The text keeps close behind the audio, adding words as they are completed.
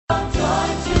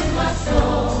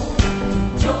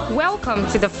Welcome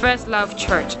to the First Love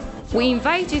Church. We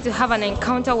invite you to have an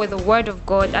encounter with the Word of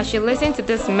God as you listen to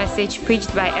this message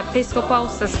preached by Episcopal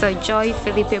Sister Joy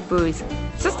Philippe Bruce.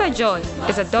 Sister Joy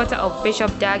is a daughter of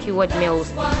Bishop Dag Heward-Mills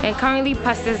and currently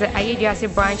pastors the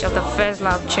Ayeduase branch of the First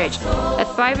Love Church,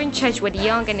 a thriving church with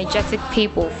young, energetic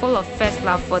people full of first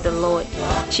love for the Lord.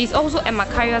 She's also a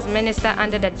Macarius minister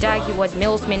under the Dag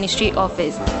Heward-Mills Ministry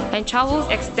Office and travels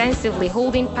extensively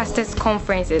holding pastors'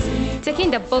 conferences, taking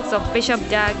the books of Bishop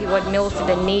Dag Heward-Mills to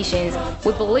the nations.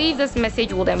 We believe this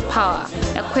message will empower,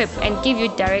 equip, and give you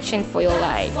direction for your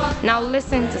life. Now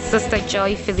listen to Sister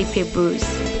Joy Philippe Bruce.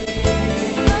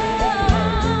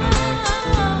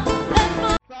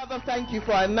 Father, thank you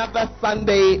for another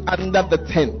Sunday under the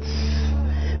tent.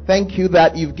 Thank you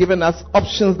that you've given us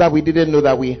options that we didn't know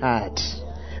that we had.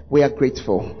 We are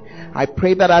grateful. I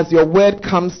pray that as your word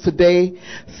comes today,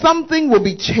 something will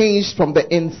be changed from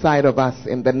the inside of us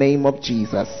in the name of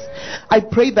Jesus. I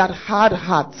pray that hard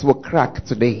hearts will crack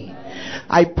today.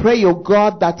 I pray, oh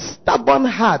God, that stubborn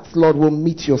hearts, Lord, will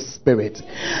meet your spirit.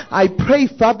 I pray,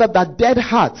 Father, that dead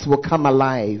hearts will come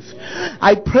alive.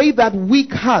 I pray that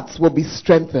weak hearts will be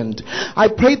strengthened. I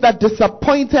pray that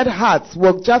disappointed hearts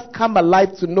will just come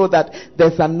alive to know that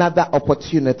there's another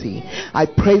opportunity. I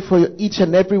pray for each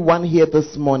and every one here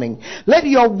this morning. Let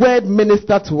your word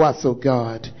minister to us, oh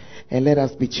God, and let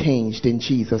us be changed in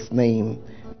Jesus' name.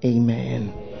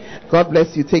 Amen. God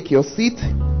bless you. Take your seat.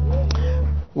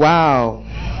 Wow.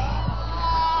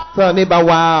 Tell your neighbor,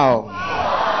 wow.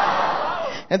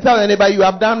 And tell your neighbor, you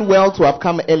have done well to have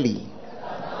come early.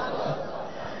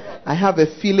 I have a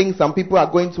feeling some people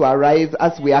are going to arrive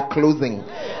as we are closing.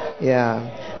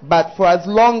 Yeah. But for as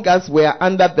long as we're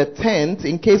under the tent,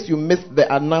 in case you missed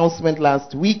the announcement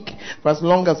last week, for as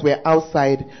long as we're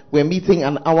outside, we're meeting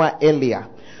an hour earlier.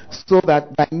 So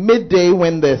that by midday,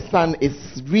 when the sun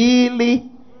is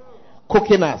really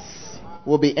cooking us,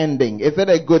 will be ending. Is it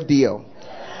a good deal?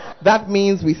 That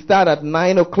means we start at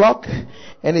 9 o'clock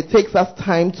and it takes us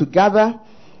time to gather,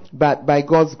 but by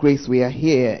God's grace we are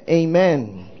here.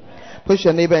 Amen. Push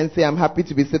your neighbor and say, I'm happy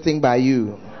to be sitting by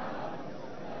you.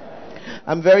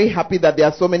 I'm very happy that there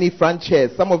are so many front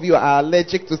chairs. Some of you are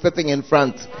allergic to sitting in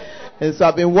front. And so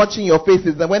I've been watching your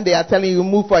faces, and when they are telling you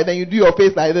move forward, then you do your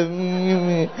face like this.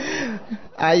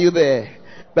 Are you there?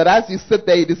 But as you sit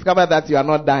there, you discover that you are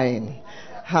not dying.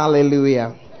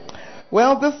 Hallelujah.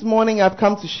 Well, this morning I've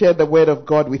come to share the word of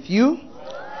God with you.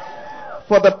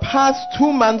 For the past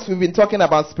 2 months, we've been talking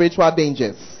about spiritual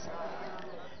dangers.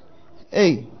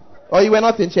 Hey, or you were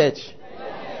not in church?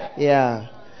 Yeah.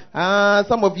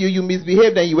 Some of you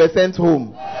misbehaved and you were sent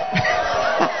home.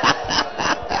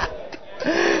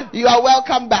 You are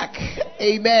welcome back.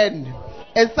 Amen.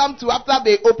 And some too, after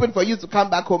they opened for you to come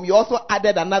back home, you also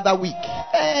added another week.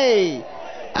 Hey.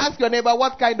 Ask your neighbor,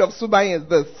 what kind of subai is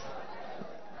this?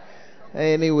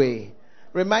 Anyway,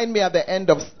 remind me at the end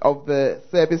of the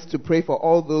service to pray for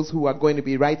all those who are going to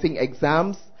be writing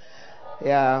exams.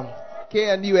 Yeah. K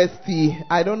and UST,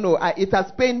 I don't know. It has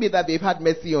pained me that they've had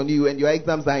mercy on you and your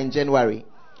exams are in January.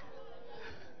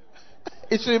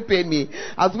 It shouldn't pain me.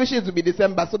 I was wishing it to be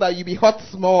December so that you be hot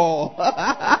small.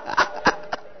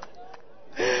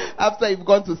 After you've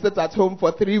gone to sit at home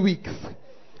for 3 weeks,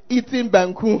 eating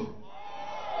banku.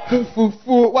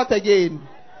 Fufu, what again?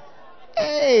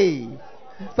 Hey,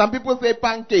 some people say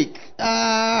pancake.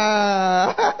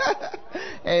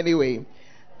 Anyway,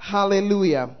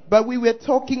 hallelujah. But we were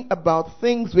talking about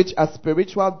things which are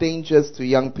spiritual dangers to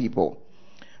young people.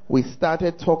 We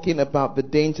started talking about the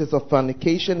dangers of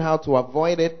fornication, how to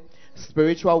avoid it,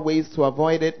 spiritual ways to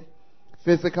avoid it,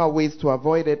 physical ways to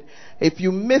avoid it. If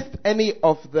you missed any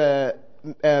of the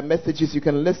messages, you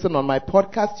can listen on my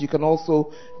podcast. You can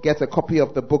also get a copy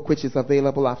of the book which is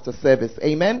available after service.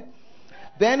 Amen.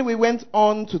 Then we went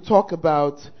on to talk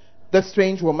about the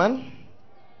strange woman.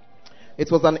 It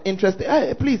was an interesting,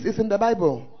 please, it's in the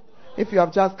Bible. If you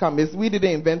have just come, we didn't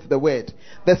invent the word.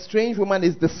 The strange woman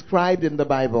is described in the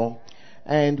Bible.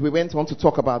 And we went on to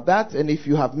talk about that. And if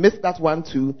you have missed that one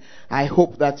too, I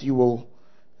hope that you will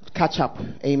catch up.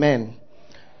 Amen.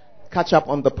 Catch up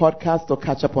on the podcast or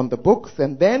catch up on the books.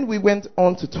 And then we went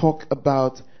on to talk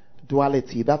about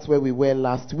duality. That's where we were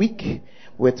last week.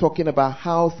 We're talking about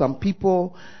how some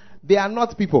people, they are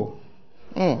not people.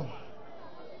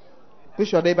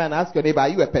 Push your neighbor and ask your neighbor, are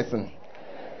you a person?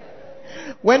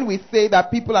 When we say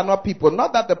that people are not people,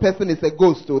 not that the person is a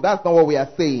ghost, though, that's not what we are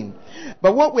saying.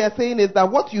 But what we are saying is that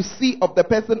what you see of the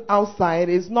person outside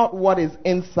is not what is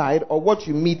inside or what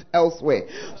you meet elsewhere.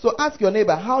 So ask your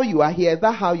neighbor how you are here. Is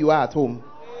that how you are at home?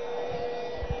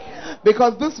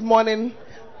 Because this morning,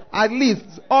 at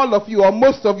least all of you or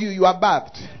most of you, you are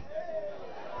bathed.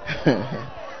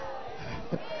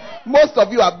 Most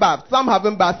of you are bathed. Some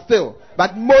haven't bathed still,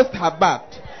 but most have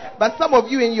bathed. But some of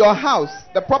you in your house,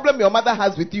 the problem your mother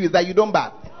has with you is that you don't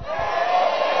bath.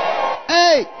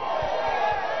 Hey!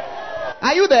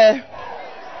 Are you there?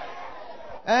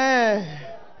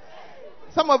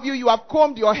 Some of you have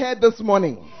combed your hair this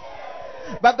morning.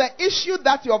 But the issue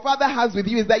that your father has with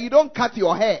you is that you don't cut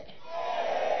your hair.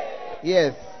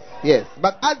 Yes.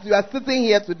 But as you are sitting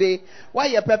here today, why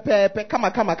you come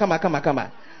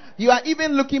on. You are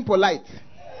even looking polite.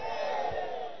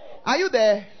 Are you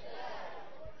there?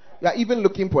 You are even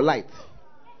looking polite.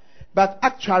 But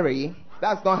actually,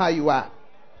 that's not how you are.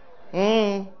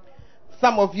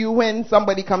 Some of you, when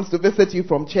somebody comes to visit you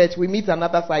from church, we meet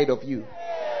another side of you.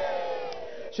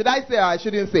 Should I say or I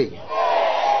shouldn't say?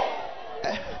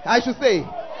 I should say.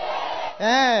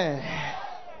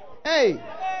 Hey.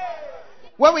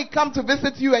 When we come to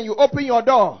visit you and you open your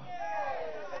door,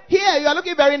 here you are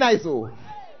looking very nice.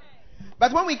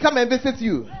 But when we come and visit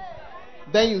you,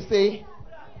 then you say,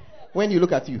 when you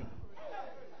look at you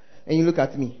and you look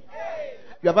at me,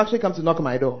 you have actually come to knock on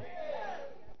my door.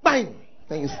 Bang!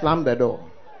 Then you slam the door.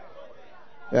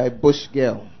 You're a bush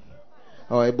girl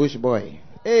or a bush boy.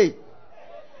 Hey.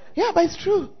 Yeah, but it's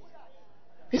true.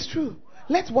 It's true.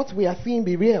 Let what we are seeing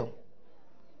be real.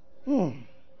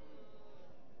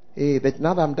 Hey, that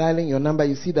now that I'm dialing your number,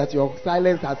 you see that your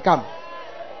silence has come.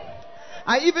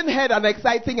 I even heard an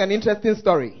exciting and interesting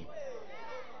story.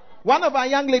 One of our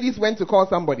young ladies went to call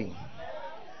somebody.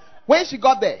 When she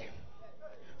got there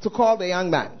to call the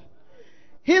young man,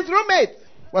 his roommate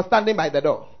was standing by the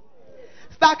door,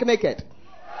 stark naked.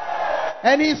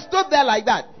 And he stood there like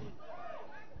that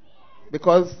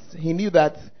because he knew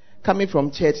that coming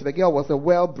from church, the girl was a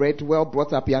well-bred,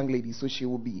 well-brought-up young lady, so she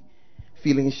would be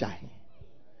feeling shy.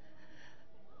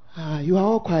 You are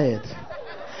all quiet.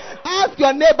 Ask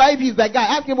your neighbor if he's the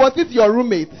guy. Ask him, was this your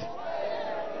roommate?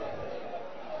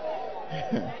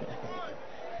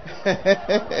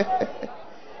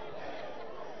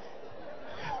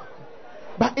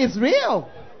 But it's real.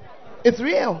 It's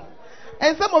real.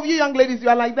 And some of you young ladies, you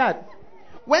are like that.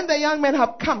 When the young men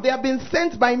have come, they have been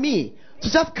sent by me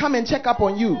to just come and check up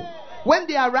on you. When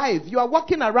they arrive, you are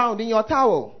walking around in your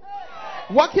towel,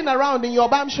 walking around in your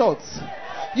bum shorts.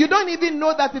 You don't even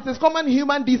know that it is common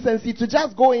human decency to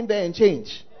just go in there and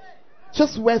change.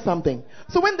 Just wear something.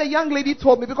 So when the young lady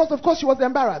told me, because of course she was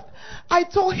embarrassed, I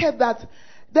told her that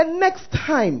the next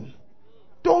time,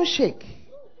 don't shake.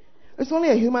 It's only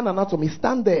a human anatomy.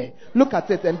 Stand there, look at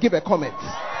it and give a comment.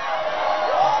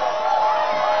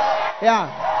 Yeah.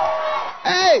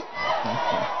 Hey!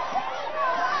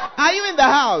 Are you in the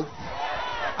house?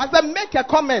 I said, make a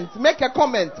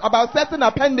comment about certain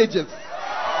appendages.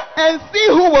 And see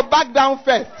who will back down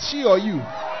first, she or you.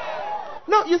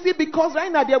 No, you see, because right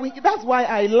now, that's why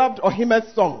I loved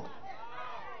Ohime's song.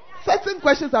 Certain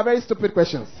questions are very stupid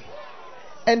questions.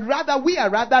 And we are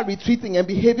rather retreating and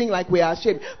behaving like we are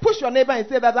ashamed. Push your neighbor and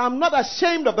say that I'm not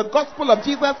ashamed of the gospel of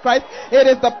Jesus Christ. It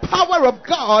is the power of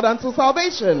God unto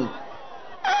salvation.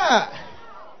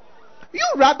 You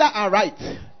rather are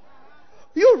right.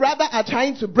 You rather are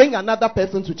trying to bring another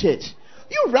person to church.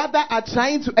 You rather are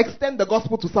trying to extend the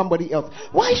gospel to somebody else.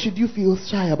 Why should you feel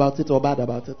shy about it or bad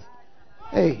about it?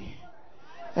 Hey.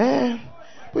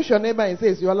 Push your neighbor and say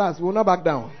it's your last. We will not back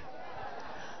down.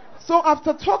 So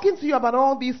after talking to you about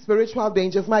all these spiritual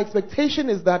dangers, my expectation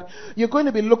is that you're going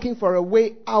to be looking for a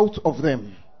way out of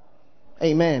them.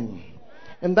 Amen.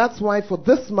 And that's why for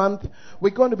this month, we're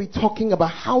going to be talking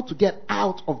about how to get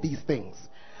out of these things.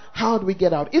 How do we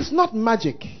get out? It's not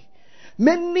magic.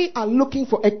 Many are looking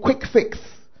for a quick fix.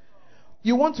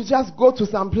 You want to just go to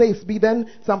some place,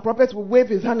 then some prophet will wave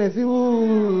his hand and say,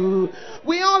 ooh.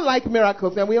 We all like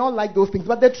miracles and we all like those things.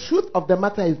 But the truth of the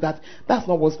matter is that that's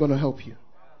not what's going to help you.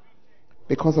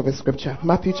 Because of a scripture.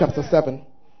 Matthew chapter 7.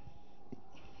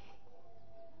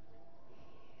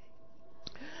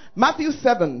 Matthew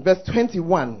 7 verse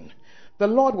 21. The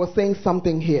Lord was saying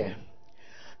something here.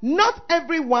 Not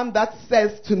everyone that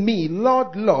says to me,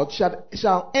 Lord, Lord,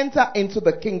 shall enter into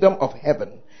the kingdom of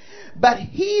heaven, but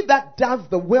he that does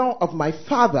the will of my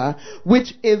Father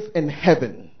which is in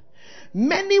heaven.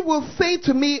 Many will say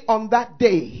to me on that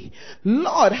day,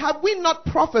 Lord, have we not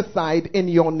prophesied in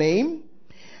your name?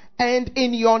 And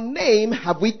in your name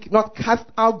have we not cast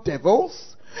out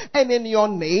devils? And in your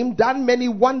name done many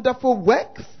wonderful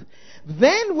works?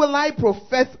 Then will I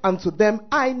profess unto them,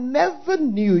 I never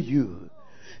knew you.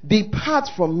 Depart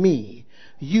from me,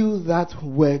 you that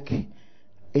work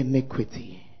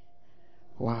iniquity.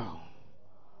 Wow.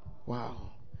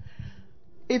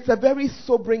 It's a very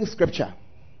sobering scripture.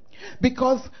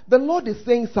 Because the Lord is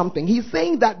saying something. He's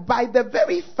saying that by the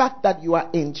very fact that you are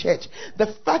in church, the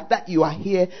fact that you are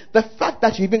here, the fact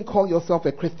that you even call yourself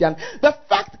a Christian, the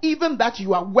fact even that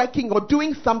you are working or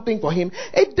doing something for him,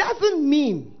 it doesn't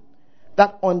mean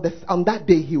that on that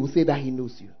day he will say that he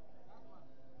knows you.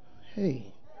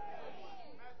 Hey.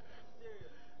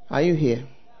 Are you here?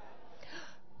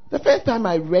 The first time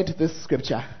I read this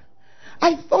scripture,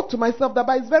 I thought to myself that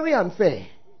it's very unfair.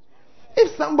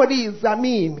 If somebody is,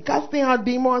 casting out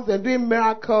demons and doing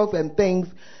miracles and things,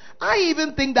 I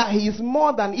even think that he is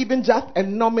more than even just a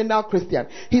nominal Christian.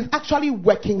 He's actually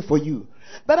working for you.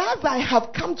 But as I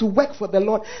have come to work for the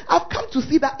Lord, I've come to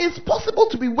see that it's possible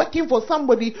to be working for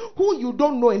somebody who you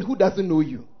don't know and who doesn't know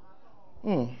you.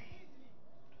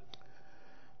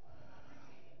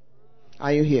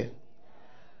 Are you here?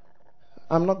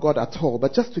 I'm not God at all,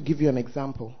 but just to give you an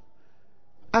example.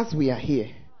 As we are here,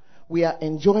 we are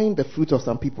enjoying the fruit of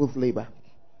some people's labor.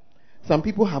 Some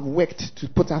people have worked to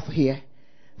put us here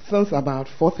since about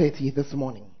 4:30 this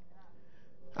morning.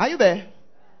 Are you there?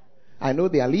 I know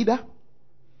their leader.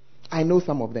 I know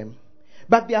some of them.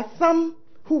 But there are some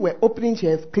who were opening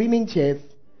chairs, cleaning chairs,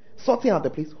 sorting out the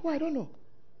place, who I don't know.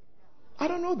 I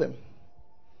don't know them.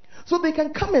 So they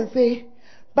can come and say,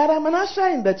 but I'm an usher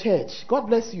in the church. God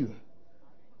bless you.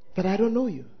 But I don't know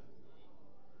you.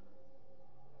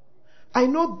 I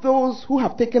know those who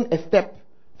have taken a step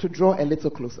to draw a little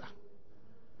closer.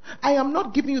 I am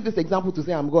not giving you this example to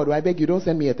say I'm God. I beg you, don't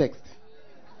send me a text.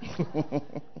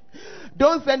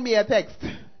 Don't send me a text.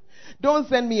 Don't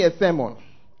send me a sermon.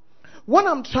 What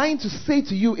I'm trying to say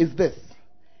to you is this.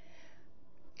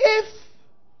 If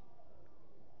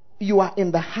you are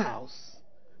in the house,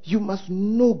 you must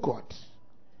know God.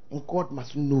 And God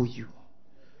must know you.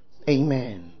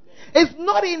 Amen. It's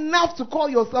not enough to call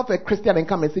yourself a Christian and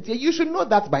come and sit here. You should know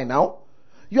that by now.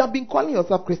 You have been calling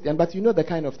yourself Christian, but you know the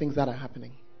kind of things that are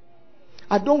happening.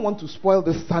 I don't want to spoil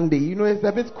this Sunday. It's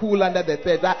a bit cool under the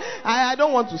tent. I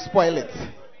don't want to spoil it.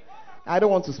 I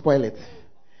don't want to spoil it.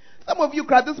 Some of you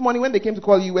cried this morning when they came to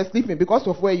call you. You were sleeping because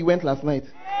of where you went last night.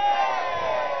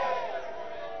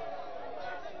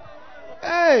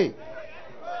 Hey.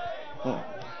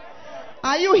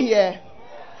 Are you here?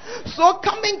 So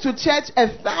coming to church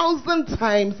 1,000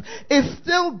 times is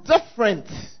still different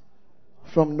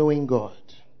from knowing God.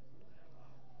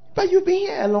 But you've been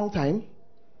here a long time.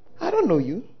 I don't know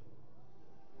you.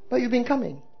 But you've been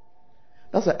coming.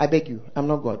 That's why I beg you, I'm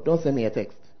not God. Don't send me a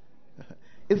text.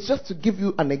 It's just to give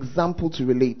you an example to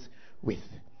relate with.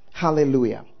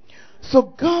 Hallelujah. So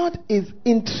God is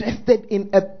interested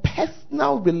in a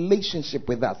personal relationship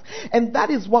with us. And that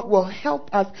is what will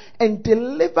help us and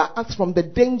deliver us from the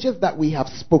dangers that we have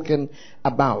spoken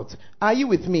about. Are you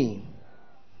with me?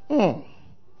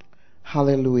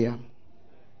 Hallelujah.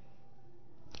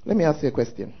 Let me ask you a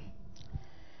question.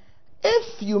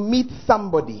 If you meet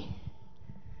somebody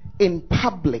in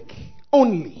public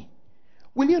only,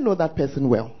 will you know that person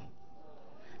well?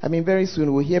 Very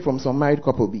soon we'll hear from some married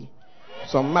couple B.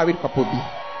 Some married couple B.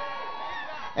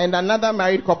 And another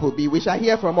married couple B. We shall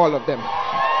hear from all of them.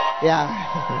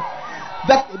 Yeah.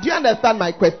 Do you understand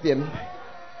my question?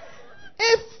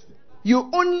 If you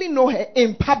only know her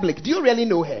in public, do you really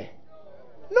know her?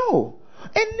 No.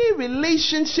 Any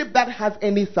relationship that has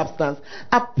any substance,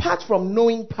 apart from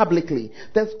knowing publicly,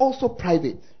 there's also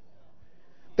private.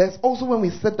 There's also when we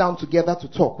sit down together to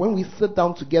talk, when we sit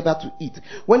down together to eat,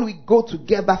 when we go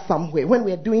together somewhere, when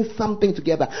we are doing something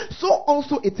together. So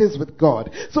also it is with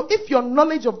God. So if your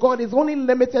knowledge of God is only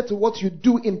limited to what you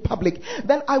do in public,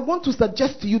 then I want to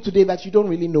suggest to you today that you don't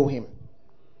really know him.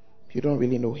 You don't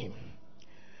really know him.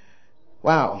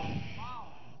 Wow.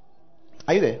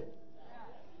 Are you there?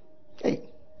 Hey,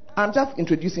 I'm just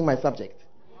introducing my subject.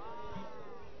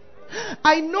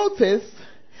 I noticed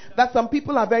that some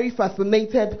people are very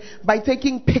fascinated by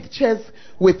taking pictures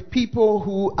with people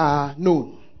who are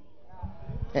known.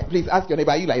 Please ask your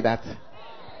neighbor, are you like that?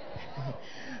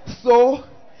 So,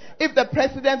 if the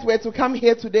president were to come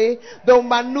here today, they'll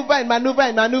maneuver and maneuver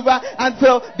and maneuver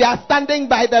until they are standing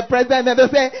by the president and they'll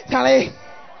say, Charlie,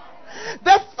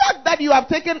 the fact that you have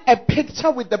taken a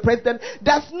picture with the president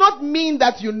does not mean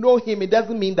that you know him. It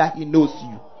doesn't mean that he knows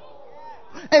you.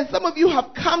 And some of you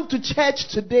have come to church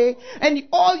today and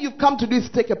all you've come to do is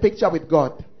take a picture with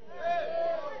God.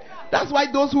 That's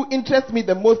why those who interest me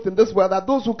the most in this world are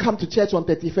those who come to church on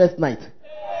 31st night.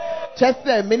 Church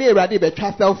say, many already be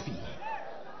selfie.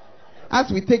 As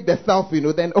we take the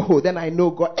selfie, then I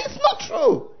know God. It's not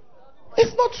true.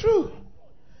 It's not true.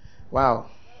 Wow.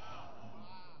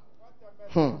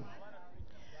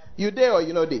 You there or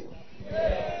you know there?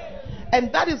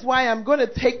 And that is why I'm going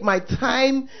to take my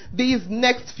time these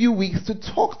next few weeks to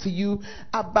talk to you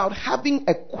about having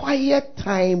a quiet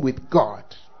time with God.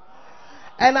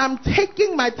 And I'm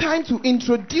taking my time to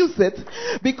introduce it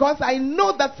because I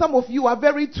know that some of you are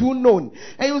very too known.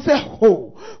 And you say,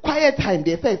 oh, quiet time,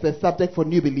 they say it's a subject for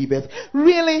new believers.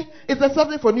 Really? It's a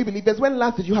subject for new believers. When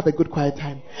last did you have a good quiet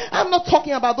time? I'm not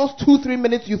talking about those 2-3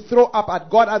 minutes you throw up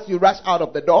at God as you rush out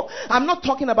of the door. I'm not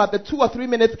talking about the 2 or 3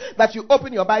 minutes that you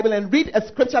open your Bible and read a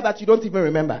scripture that you don't even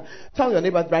remember. Tell your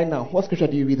neighbors right now, what scripture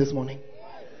do you read this morning?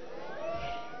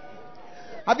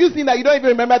 Have you seen that you don't even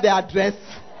remember the address?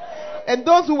 And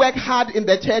those who work hard in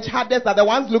the church, hardest are the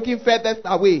ones looking furthest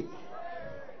away.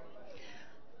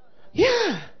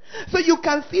 Yeah. So you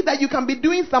can see that you can be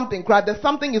doing something, crowd. The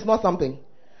something is not something.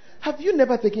 Have you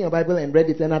never taken your Bible and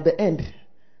read it and at the end?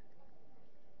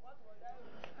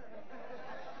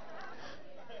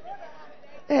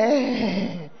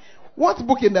 What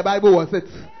book in the Bible was it?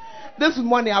 This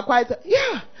morning I quite...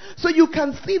 Yeah. So you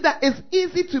can see that it's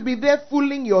easy to be there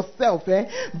fooling yourself.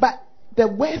 But the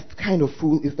worst kind of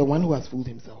fool is the one who has fooled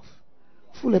himself.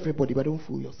 Fool everybody, but don't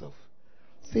fool yourself.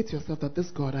 Say to yourself that this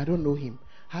God, I don't know him.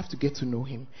 I have to get to know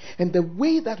him. And the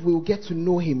way that we'll get to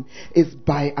know him is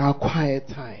by our quiet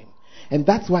time. And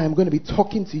that's why I'm going to be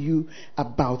talking to you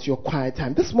about your quiet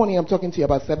time. This morning I'm talking to you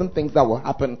about 7 things that will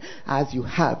happen as you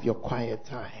have your quiet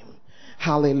time.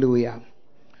 Hallelujah.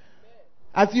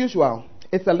 As usual,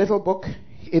 it's a little book.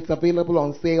 It's available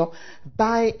on sale.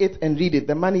 Buy it and read it.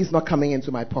 The money is not coming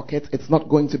into my pocket. It's not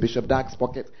going to Bishop Dark's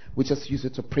pocket. We just use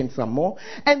it to print some more.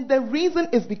 And the reason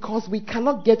is because we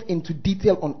cannot get into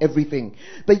detail on everything.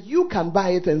 But you can buy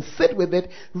it and sit with it,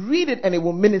 read it, and it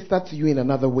will minister to you in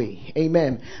another way.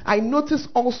 Amen. I notice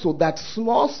also that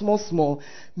small,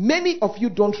 many of you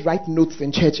don't write notes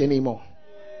in church anymore.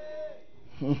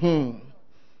 You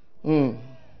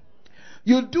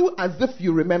do as if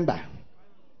you remember.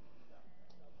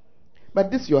 But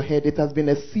this your head, it has been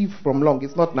a sieve from long.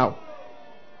 It's not now.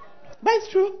 But it's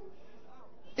true.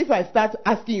 If I start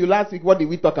asking you last week, what did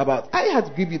we talk about? I had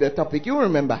to give you the topic. You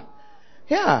remember.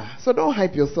 Yeah. So don't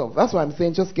hype yourself. That's why I'm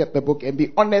saying just get the book and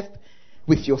be honest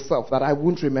with yourself that I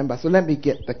won't remember. So let me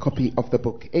get the copy of the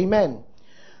book. Amen.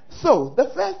 So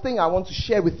the first thing I want to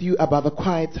share with you about the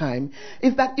quiet time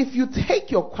is that if you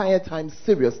take your quiet time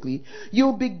seriously,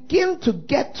 you'll begin to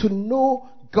get to know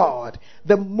God,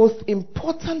 the most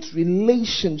important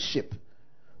relationship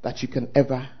that you can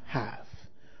ever have.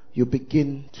 You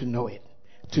begin to know it,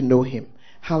 to know him.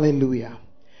 Hallelujah.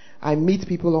 I meet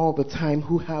people all the time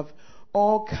who have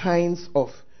all kinds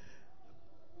of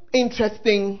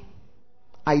interesting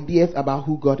ideas about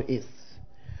who God is.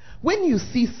 When you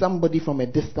see somebody from a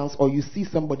distance or you see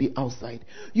somebody outside,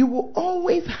 you will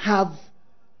always have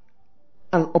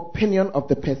an opinion of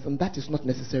the person that is not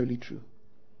necessarily true.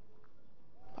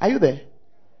 Are you there?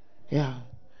 Yeah.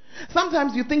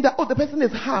 Sometimes you think that, the person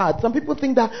is hard. Some people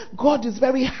think that God is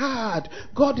very hard.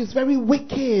 God is very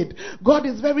wicked. God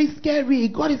is very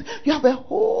scary. You have a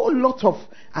whole lot of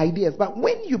ideas. But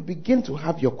when you begin to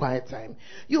have your quiet time,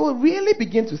 you will really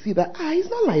begin to see that, it's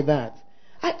not like that.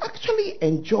 I actually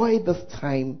enjoy this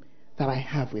time that I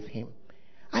have with him.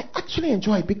 I actually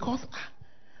enjoy it because,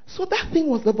 so that thing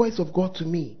was the voice of God to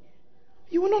me.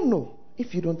 You will not know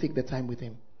if you don't take the time with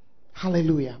him.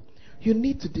 Hallelujah. You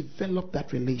need to develop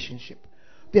that relationship.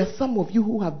 There are some of you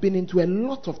who have been into a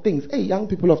lot of things. Hey, young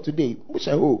people of today, which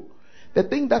I hope. The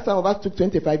thing that some of us took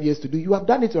 25 years to do, you have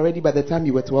done it already by the time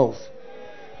you were 12.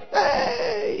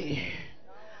 Hey!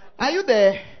 Are you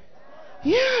there?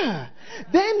 Yeah.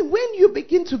 Then when you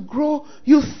begin to grow,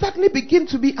 you suddenly begin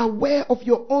to be aware of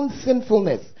your own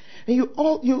sinfulness. And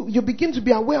you begin to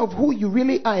be aware of who you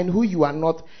really are and who you are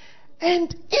not.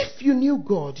 And if you knew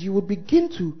God, you would begin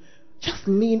to just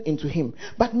lean into him.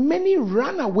 But many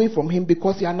run away from him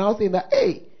because you are now saying that,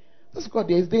 hey, this God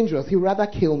there is dangerous. He'd rather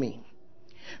kill me.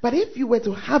 But if you were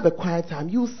to have a quiet time,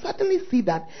 you suddenly see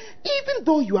that even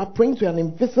though you are praying to an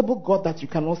invisible God that you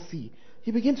cannot see,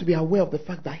 you begin to be aware of the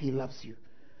fact that he loves you.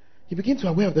 You begin to be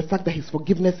aware of the fact that his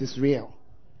forgiveness is real.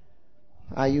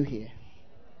 Are you here?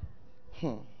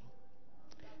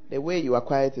 The way you are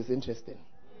quiet is interesting.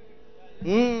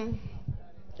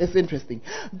 It's interesting.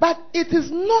 But it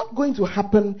is not going to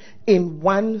happen in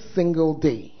one single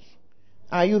day.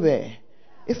 Are you there?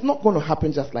 It's not going to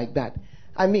happen just like that.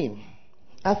 I mean,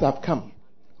 as I've come,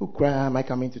 who am I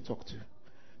coming to talk to?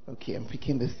 Okay, I'm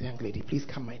picking this young lady. Please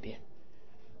come, my dear.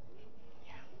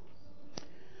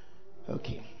 Yeah.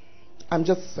 Okay.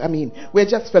 We're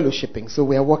just fellowshipping, so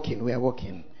we're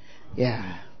walking.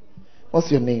 Yeah.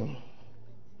 What's your name?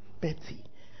 Betty.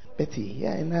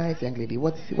 Yeah, nice young lady.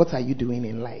 What are you doing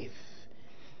in life?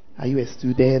 Are you a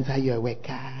student? Are you a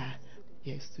worker?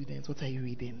 You're a student. What are you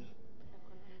reading?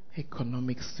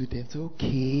 Economic student.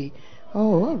 Okay.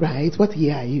 Oh, all right. What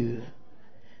year are you?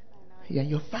 Yeah,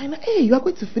 you're final. Hey, you are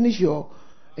going to finish your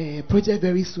project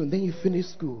very soon. Then you finish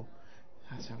school.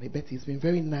 Actually, Betty, it's been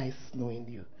very nice knowing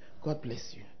you. God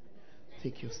bless you.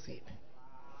 Take your seat.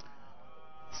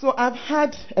 So I've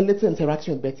had a little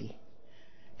interaction with Betty.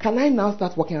 Can I now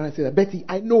start walking around and say that, Betty,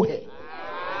 I know her.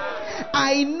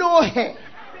 I know her.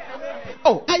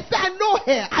 Oh, I said I know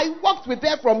her. I walked with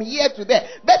her from here to there.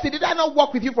 Betty, did I not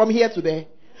walk with you from here to there?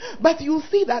 But you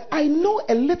see that I know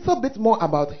a little bit more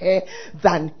about her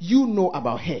than you know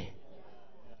about her.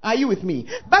 Are you with me?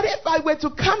 But if I were to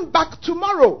come back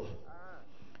tomorrow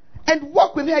and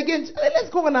walk with her again, let's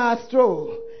go on our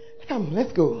stroll. Come,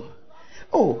 let's go.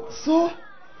 Oh, so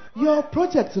your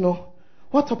project,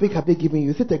 what topic have they given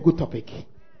you? Is it a good topic?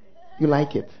 You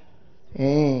like it?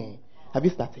 Have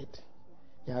you started?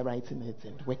 You are writing it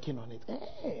and working on it.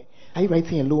 Are you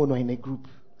writing alone or in a group?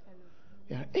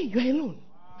 Yeah. Hey, you're alone.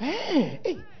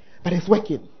 Hey, but it's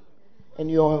working.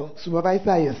 And your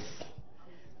supervisor is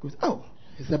goes, oh,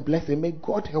 it's a blessing. May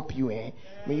God help you.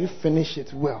 May you finish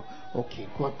it well. Okay,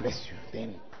 God bless you.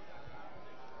 Then,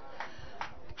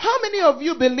 how many of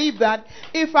you believe that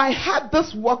if I had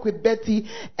this walk with Betty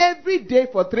every day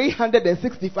for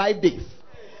 365 days,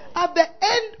 at the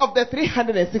end of the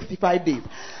 365 days,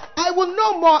 I will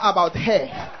know more about her?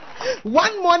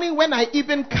 One morning when I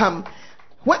even come,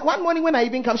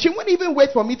 she won't even wait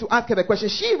for me to ask her the question.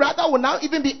 She rather will now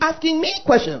even be asking me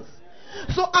questions.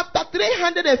 So after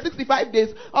 365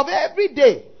 days of every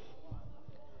day,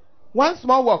 one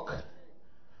small walk,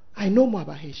 I know more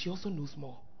about her. She also knows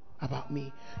more about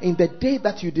me. In the day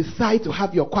that you decide to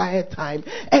have your quiet time,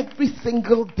 every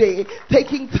single day,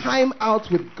 taking time out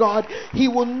with God, He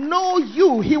will know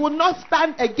you. He will not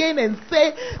stand again and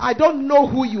say, I don't know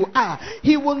who you are.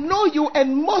 He will know you,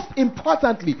 and most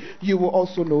importantly, you will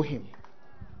also know Him.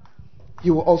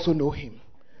 You will also know Him.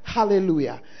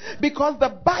 Hallelujah. Because the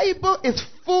Bible is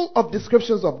full of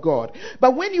descriptions of God.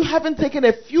 But when you haven't taken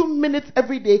a few minutes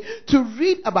every day to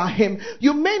read about Him,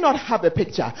 you may not have a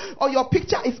picture, or your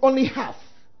picture is only half.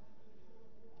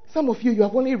 Some of you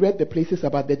have only read the places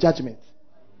about the judgment.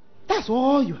 That's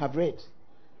all you have read.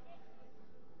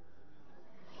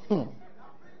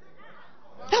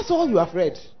 That's all you have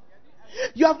read.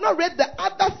 You have not read the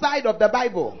other side of the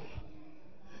Bible.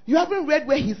 You haven't read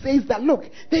where He says that, look,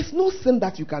 there's no sin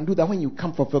that you can do that when you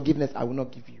come for forgiveness, I will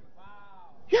not give you.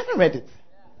 You haven't read it.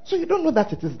 So you don't know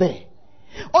that it is there.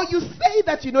 Or you say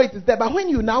that you know it is there, but when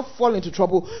you now fall into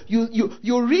trouble, you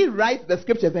rewrite the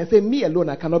scriptures and say, me alone,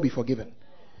 I cannot be forgiven.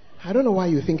 I don't know why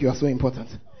you think you are so important.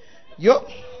 You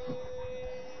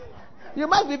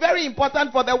must be very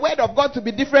important for the word of God to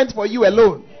be different for you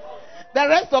alone. The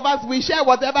rest of us, we share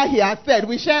whatever He has said.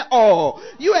 We share all.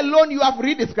 You alone, you have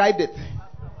redescribed it.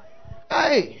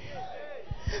 Hey.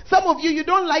 Some of you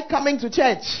don't like coming to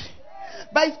church.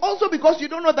 But it's also because you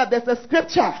don't know that there's a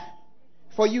scripture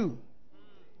for you.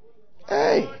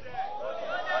 Hey.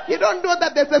 You don't know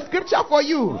that there's a scripture for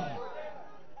you.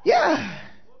 Yeah.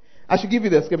 I should give you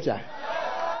the scripture.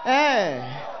 Hey.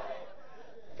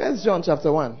 1 John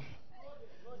chapter 1,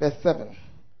 verse 7.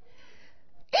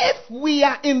 If we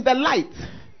are in the light,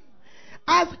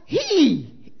 as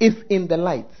He is in the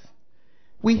light,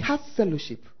 we have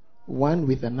fellowship one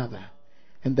with another,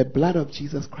 and the blood of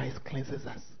Jesus Christ cleanses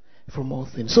us from all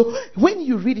sin. So when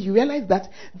you read it, you realize that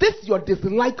this your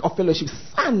dislike of fellowship,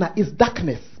 sana, is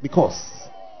darkness, because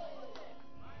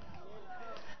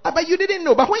but you didn't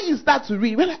know. But when you start to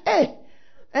read, you're like,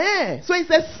 so it's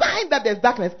a sign that there's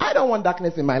darkness. I don't want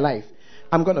darkness in my life.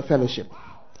 I'm going to fellowship.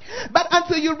 But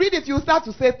until you read it, you start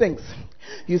to say things.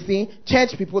 You see,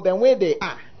 church people, the way they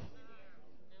are,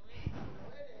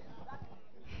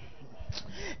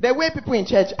 the way people in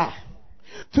church are,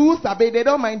 too sabe, they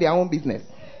don't mind their own business.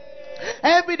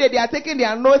 Every day they are taking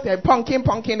their nose and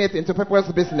punking it into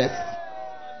people's business.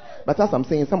 But as I'm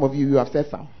saying, some of you have said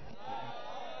some.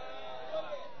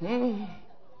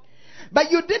 But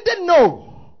you didn't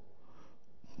know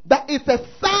that it's a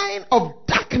sign of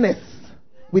darkness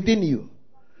within you.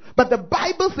 But the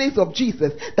Bible says of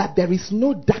Jesus that there is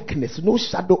no darkness, no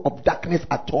shadow of darkness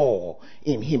at all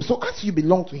in Him. So as you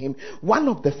belong to Him, one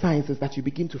of the signs is that you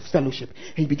begin to fellowship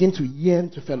and you begin to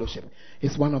yearn to fellowship.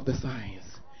 It's one of the signs.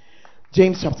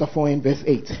 James chapter 4 and verse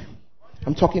 8.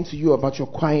 I'm talking to you about your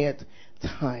quiet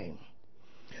time.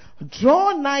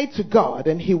 Draw nigh to God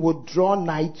and He will draw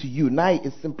nigh to you. Nigh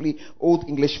is simply Old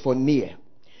English for near.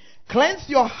 Cleanse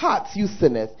your hearts, you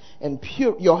sinners, and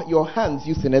your hands,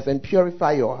 you sinners, and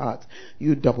purify your hearts,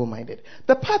 you double-minded.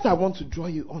 The part I want to draw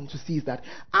you on to see is that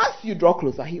as you draw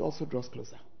closer, he also draws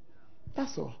closer.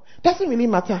 That's all. Doesn't really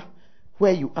matter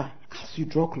where you are. As you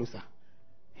draw closer,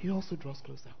 he also draws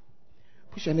closer.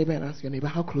 Push your neighbor and ask your neighbor,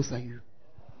 how close are you?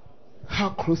 How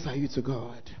close are you to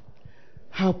God?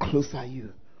 How close are you?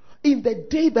 In the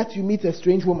day that you meet a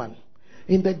strange woman,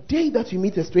 in the day that you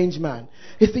meet a strange man,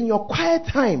 it's in your quiet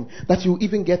time that you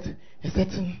even get a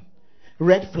certain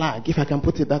red flag, if I can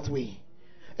put it that way.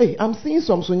 Hey, I'm seeing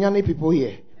some Sunyani people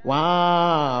here.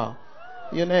 Wow.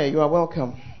 You know, you are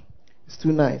welcome. It's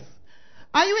too nice.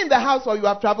 Are you in the house or you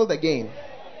have traveled again?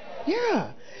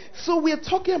 Yeah. So we're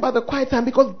talking about the quiet time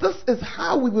because this is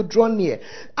how we will draw near.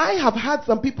 I have had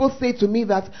some people say to me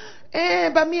that,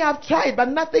 but me, I've tried, but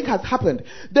nothing has happened.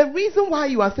 The reason why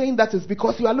you are saying that is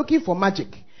because you are looking for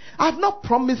magic. I've not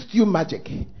promised you magic.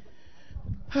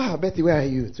 Betty, where are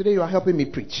you? Today you are helping me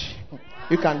preach.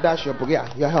 You can dash your book.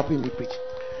 Yeah, you are helping me preach.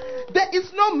 There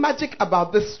is no magic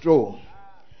about this stroll.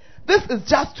 This is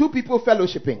just two people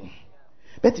fellowshipping.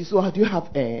 Betty, so do you have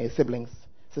siblings,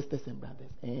 sisters and brothers?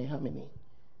 How many?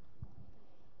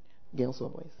 Girls or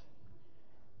boys?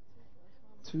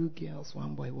 2 girls,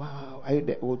 1 boy. Wow. Are you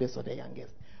the oldest or the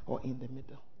youngest? Or in the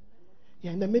middle?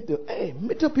 Yeah, in the middle. Hey,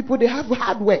 middle people, they have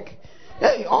hard work.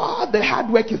 Hey, all the hard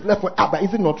work is left for Abba.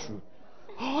 Is it not true?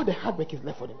 All the hard work is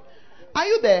left for them. Are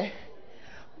you there?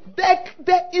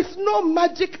 There is no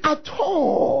magic at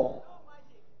all.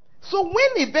 So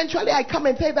when eventually I come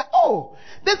and say that, oh,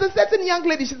 there's a certain young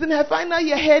lady, she's in her final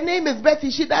year, her name is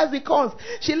Betty, she does the cons,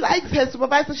 she likes her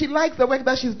supervisor, she likes the work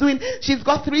that she's doing, she's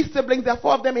got 3 siblings, there are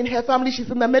 4 of them in her family,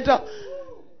 she's in the middle.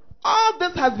 All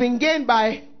this has been gained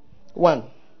by 1,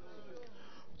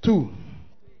 2,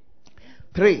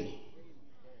 3.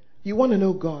 You want to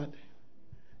know God?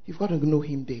 You've got to know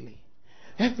him daily.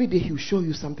 Every day he'll show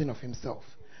you something of himself.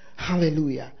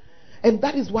 Hallelujah. And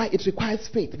that is why it requires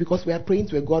faith, because we are praying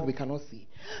to a God we cannot see.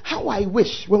 How I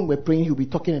wish when we're praying he'll be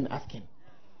talking and asking.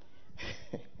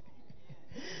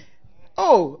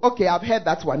 Oh, okay, I've heard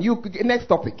that one. Next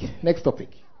topic.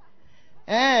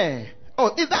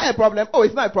 Oh, is that a problem? Oh,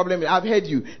 it's not a problem. I've heard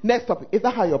you. Next topic. Is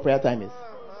that how your prayer time is?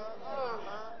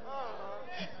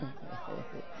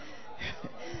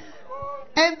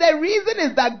 And the reason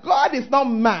is that God is not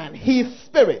man, he is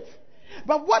spirit.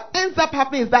 But what ends up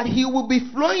happening is that he will be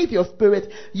flowing with your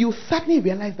spirit. You suddenly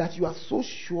realize that you are so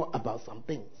sure about some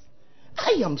things.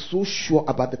 I am so sure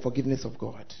about the forgiveness of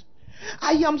God.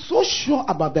 I am so sure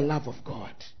about the love of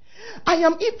God. I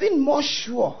am even more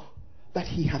sure that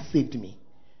he has saved me.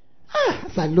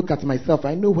 As I look at myself,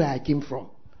 I know where I came from.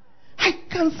 I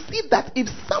can see that if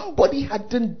somebody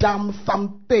hadn't done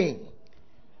something,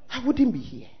 I wouldn't be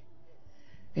here.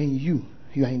 And you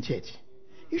are in church.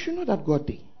 You should know that God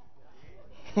did.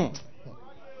 As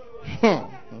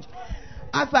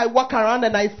I walk around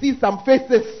and I see some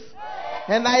faces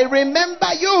and I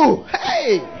remember you,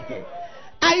 hey,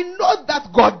 I know that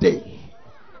God did.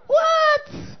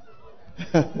 What?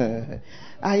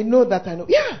 I know.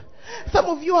 Yeah. Some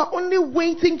of you are only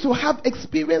waiting to have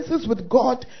experiences with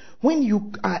God when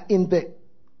you are in the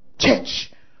church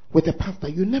with a pastor.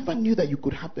 You never knew that you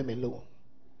could have them alone.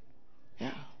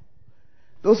 Yeah.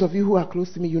 Those of you who are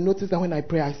close to me, you notice that when I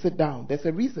pray, I sit down. There's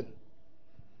a reason.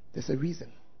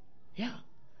 Yeah.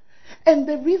 And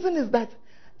the reason is that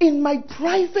in my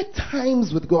private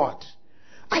times with God,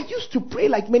 I used to pray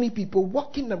like many people,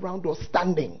 walking around or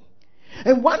standing.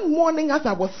 And one morning as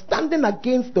I was standing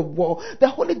against the wall, the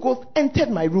Holy Ghost entered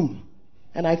my room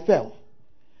and I fell.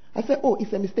 I said, oh,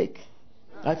 it's a mistake.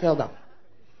 I fell down.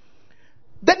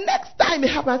 The next time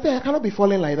it happened, I said, I cannot be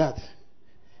falling like that.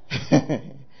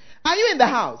 Are you in the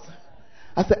house?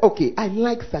 I said, okay, I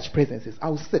like such presences.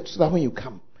 I'll sit so that when you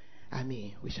come,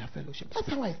 we shall fellowship. That's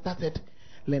how I started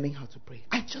learning how to pray.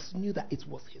 I just knew that it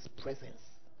was his presence.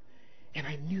 And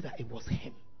I knew that it was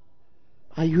him.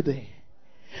 Are you there?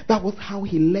 That was how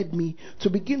he led me to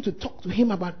begin to talk to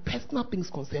him about personal things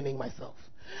concerning myself.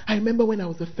 I remember when I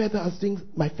was I was doing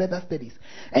my feather studies,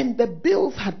 and the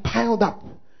bills had piled up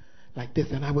like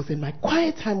this, and I was in my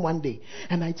quiet time one day,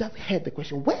 and I just heard the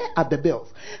question, where are the bills?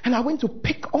 And I went to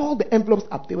pick all the envelopes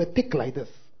up. They were thick like this.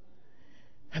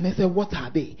 And I said, what are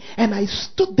they? And I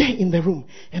stood there in the room,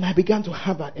 and I began to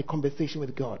have a conversation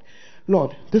with God.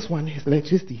 Lord, this one is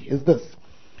electricity, is this.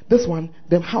 This one,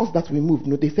 the house that we moved,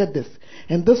 no, they said this.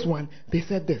 And this one, they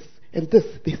said this. And this,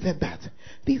 they said that.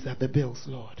 These are the bills,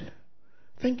 Lord.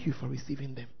 Thank you for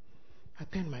receiving them. I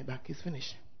turned my back. It's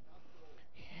finished.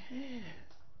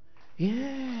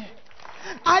 Yeah.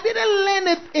 I didn't learn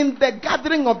it in the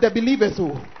gathering of the believers.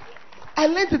 I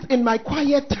learned it in my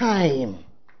quiet time.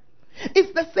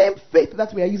 It's the same faith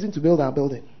that we are using to build our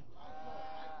building.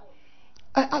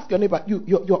 I ask your neighbor,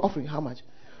 you're offering how much?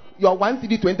 Your 1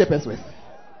 CD 20 pesos.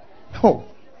 Oh.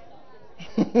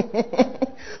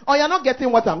 Or you're not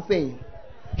getting what I'm saying.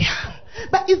 Yeah.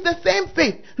 But it's the same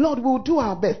faith. Lord, we'll do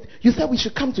our best. You said we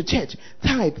should come to church.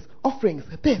 Tithes, offerings,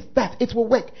 this, that. It will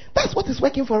work. That's what is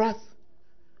working for us.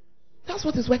 That's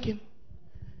what is working.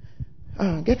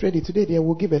 Get ready. Today they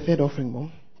will give a third offering,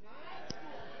 Mom.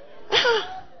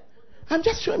 I'm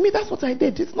just showing me that's what I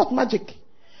did. It's not magic.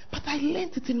 But I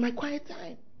learned it in my quiet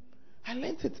time. I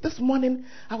learned it. This morning,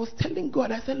 I was telling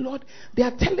God, I said, Lord, they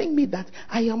are telling me that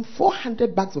I am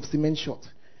 400 bags of cement short.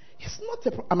 It's not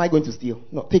a am I going to steal?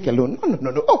 No, take a loan.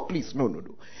 No. Oh, please, no.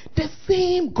 The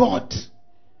same God.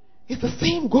 It's the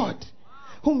same God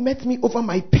who met me over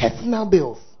my personal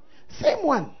bills. Same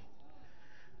one.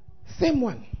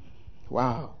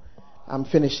 Wow. I'm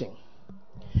finishing.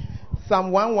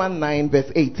 Psalm 119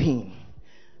 verse 18.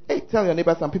 Hey, tell your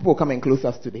neighbor, some people will come and close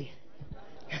us today.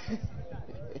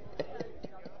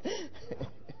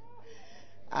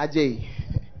 Ajay,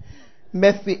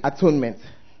 mercy atonement.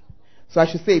 So I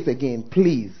should say it again,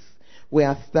 please. We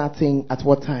are starting at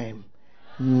what time?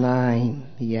 9.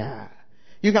 Yeah.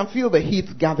 You can feel the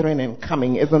heat gathering and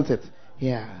coming, isn't it?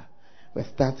 Yeah. We're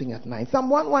starting at 9. Psalm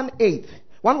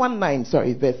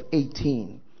 119, verse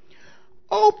 18.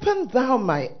 Open thou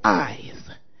my eyes,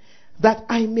 that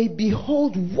I may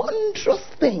behold wondrous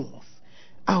things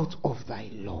out of thy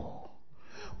law.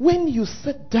 When you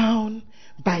sit down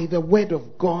by the word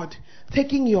of God,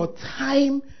 taking your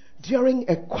time during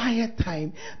a quiet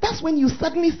time, that's when you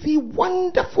suddenly see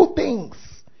wonderful things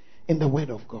in the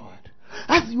word of God.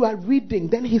 As you are reading,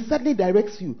 then he suddenly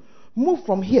directs you, move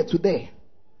from here to there.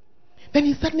 Then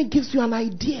he suddenly gives you an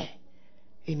idea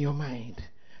in your mind.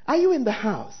 Are you in the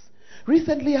house?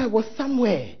 Recently I was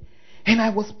somewhere and I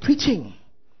was preaching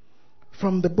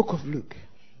from the book of Luke,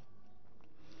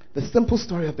 the simple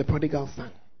story of the prodigal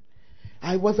son.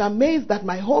 I was amazed that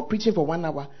my whole preaching for 1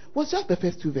 hour was just the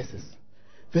first 2 verses.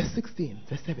 Verse 16,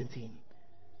 verse 17.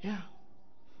 Yeah.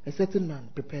 A certain man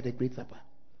prepared a great supper.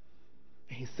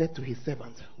 And he said to his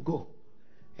servant, go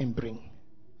and bring.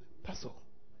 That's all.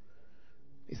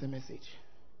 It's a message.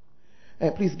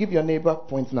 Please give your neighbor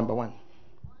point number 1.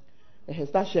 And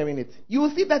start sharing it. You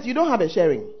will see that you don't have a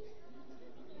sharing.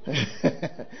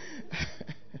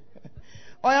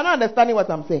 Or you're not understanding what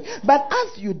I'm saying. But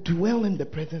as you dwell in the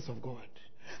presence of God,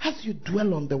 as you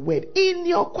dwell on the word in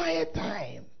your quiet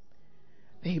time,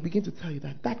 then he begins to tell you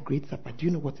that great supper, do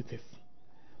you know what it is?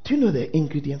 Do you know the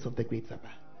ingredients of the great supper?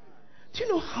 Do you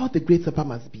know how the great supper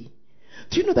must be?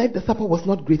 Do you know that if the supper was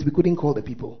not great, we couldn't call the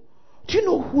people? Do you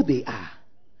know who they are?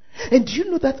 And do you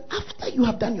know that after you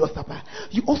have done your supper,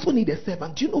 you also need a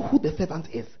servant? Do you know who the servant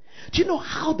is? Do you know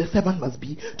how the servant must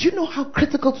be? Do you know how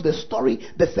critical to the story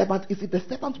the servant is? If the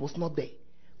servant was not there,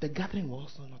 the gathering will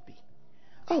also not be.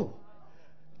 Oh,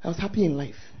 I was happy in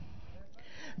life.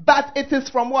 But it is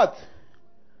from what?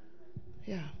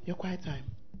 Yeah, your quiet time.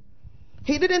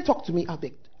 He didn't talk to me out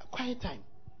there. Quiet time.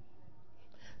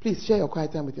 Please share your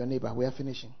quiet time with your neighbor. We are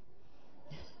finishing.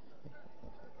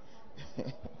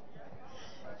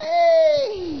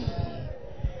 Hey!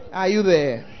 Are you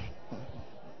there?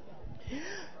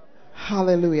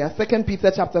 Hallelujah. 2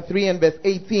 Peter chapter 3 and verse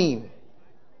 18.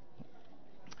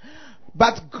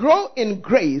 But grow in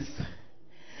grace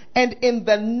and in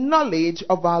the knowledge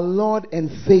of our Lord and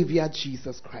Savior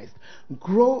Jesus Christ.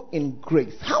 Grow in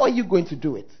grace. How are you going to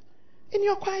do it? In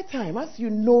your quiet time, as you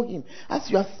know him, as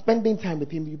you are spending time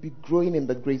with him, you'll be growing in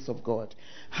the grace of God.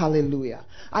 Hallelujah.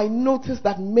 I notice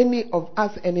that many of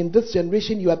us, and in this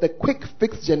generation, you are the quick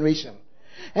fix generation.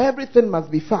 Everything must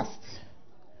be fast.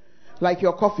 Like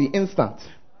your coffee, instant.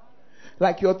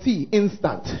 Like your tea,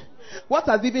 instant. What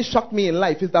has even shocked me in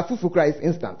life is that fufu cry is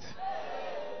instant.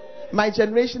 My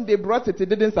generation, they brought it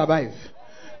didn't survive.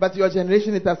 But your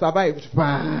generation, it has survived.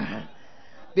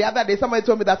 The other day, somebody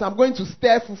told me that I'm going to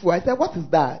stir fufu. I said, what is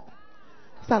that?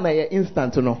 It's not like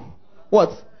instant, you know.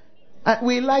 What?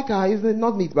 We like it's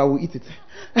not meat, but we'll eat it.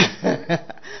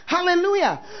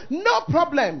 Hallelujah. No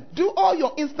problem. Do all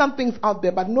your instant things out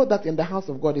there, but know that in the house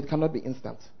of God, it cannot be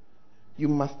instant. You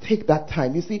must take that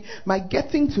time. You see, my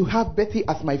getting to have Betty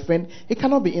as my friend, it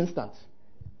cannot be instant.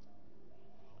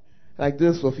 Like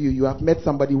those of you, you have met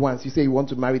somebody once, you say you want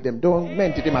to marry them. Don't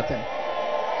men to them attend.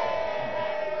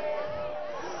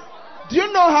 Do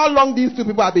you know how long these two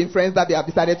people have been friends that they have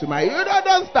decided to marry?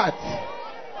 Don't start.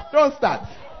 Don't start.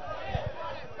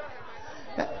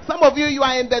 Some of you, you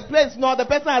are in that place. No, the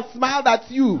person has smiled at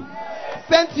you,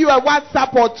 sent you a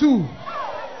WhatsApp or 2,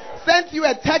 sent you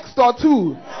a text or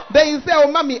two. Then you say,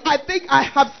 oh, mommy, I think I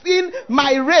have seen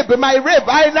my rib.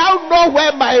 I now know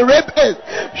where my rib is.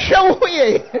 Show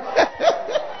me.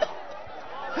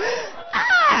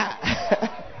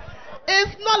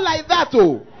 It's not like that,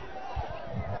 oh.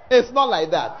 It's not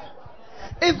like that.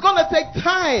 It's going to take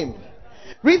time.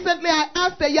 Recently, I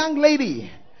asked a young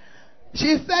lady.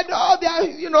 She said, oh, they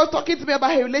are, talking to me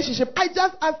about her relationship. I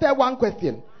just asked her one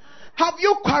question. Have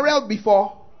you quarreled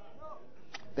before?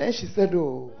 Then she said,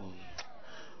 oh,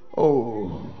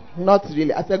 not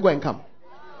really. I said, go and come.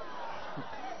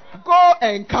 Go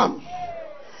and come.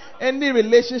 Any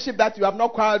relationship that you have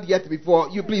not quarreled yet before,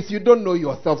 you don't know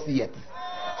yourselves yet.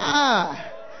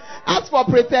 As for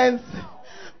pretense,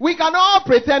 we can all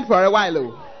pretend for a while,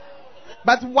 oh.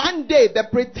 But one day the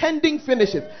pretending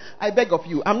finishes. I beg of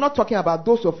you, I'm not talking about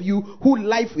those of you who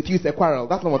life with you is a quarrel.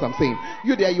 That's not what I'm saying.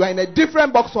 You are in a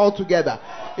different box altogether.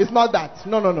 It's not that.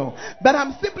 No. But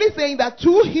I'm simply saying that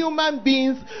two human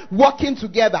beings working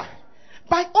together,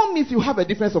 by all means you have a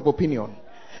difference of opinion.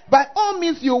 By all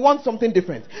means you want something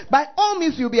different. By all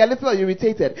means you'll be a little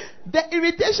irritated. The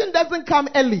irritation doesn't come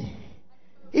early.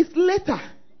 It's later.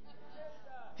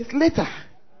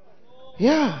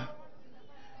 Yeah.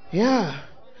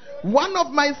 One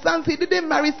of my sons, he didn't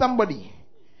marry somebody.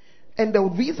 And the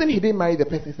reason he didn't marry the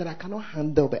person, he said, I cannot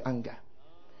handle the anger.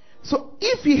 So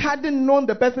if he hadn't known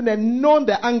the person and known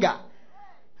the anger,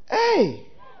 hey,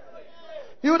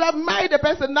 you would have married the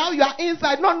person. Now you are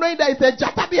inside, not knowing that it's a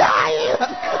jata behind.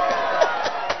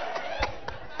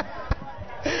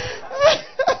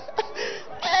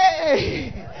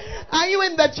 Hey, are you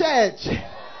in the church?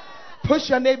 Push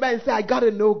your neighbor and say, I got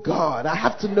to know God. I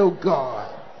have to know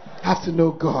God. I have to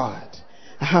know God.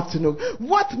 I have to know.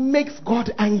 What makes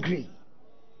God angry?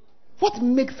 What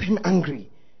makes him angry?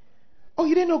 Oh,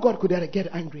 you didn't know God could get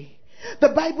angry. The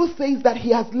Bible says that he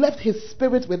has left his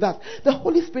spirit with us. The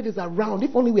Holy Spirit is around,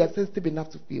 if only we are sensitive enough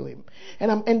to feel him.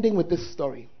 And I'm ending with this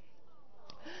story.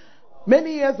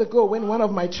 Many years ago, when one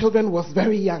of my children was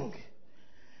very young,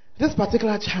 this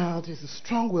particular child is a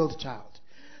strong-willed child.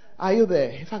 Are you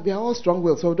there? In fact, they are all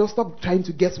strong-willed, so don't stop trying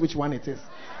to guess which one it is.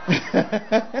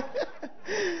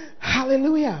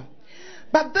 Hallelujah.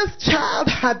 But this child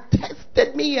had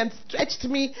tested me and stretched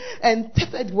me, and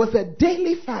it was a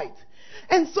daily fight.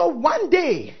 And so one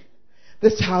day,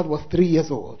 this child was 3 years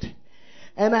old.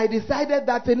 And I decided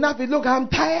that enough. Look, I'm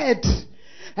tired.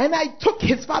 And I took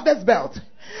his father's belt.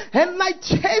 And I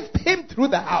chased him through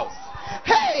the house.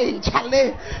 Hey,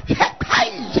 Charlie.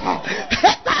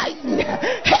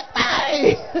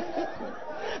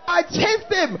 I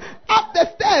chased him up the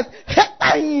stairs.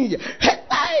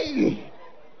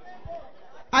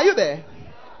 Are you there?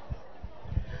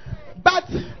 But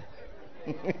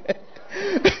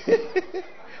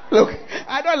look,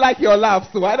 I don't like your laugh,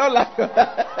 so I don't like your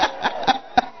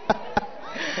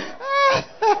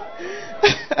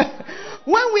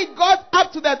When we got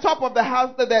up to the top of the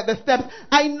house, the steps,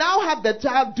 I now had the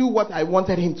child do what I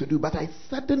wanted him to do. But I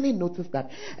suddenly noticed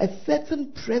that a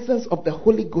certain presence of the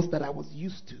Holy Ghost that I was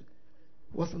used to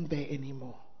wasn't there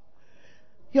anymore.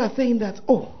 You are saying that,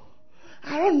 oh,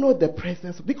 I don't know the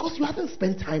presence, because you haven't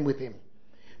spent time with him.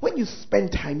 When you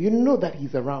spend time, you know that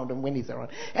he's around and when he's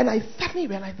around. And I suddenly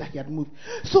realized that he had moved.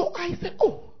 So I said,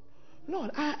 oh,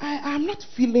 Lord, I'm not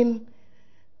feeling.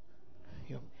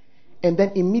 And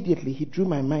then immediately he drew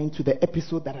my mind to the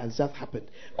episode that has just happened.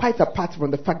 Quite apart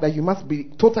from the fact that you must be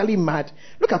totally mad.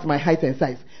 Look at my height and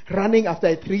size. Running after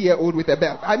a 3-year-old with a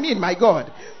belt. I mean, my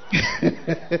God.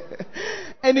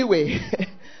 Anyway.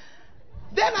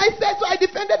 Then I said, so I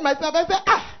defended myself. I said,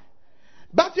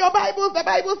 but the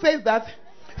Bible says that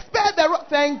spare the rod,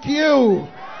 thank you,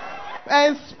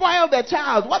 and spoil the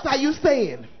child. What are you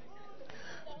saying?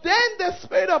 Then the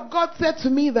Spirit of God said to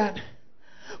me that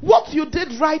what you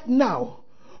did right now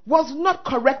was not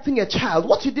correcting a child.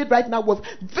 What you did right now was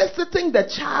visiting the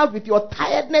child with your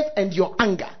tiredness and your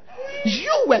anger.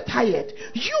 You were tired.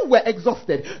 You were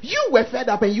exhausted. You were fed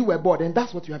up and you were bored. And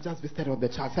that's what you have just visited on the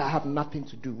child. So I have nothing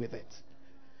to do with it.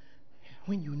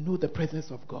 When you know the presence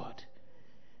of God,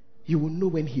 you will know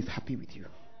when he's happy with you.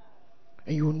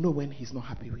 And you will know when he's not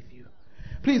happy with you.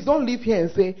 Please don't leave here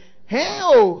and say, hey,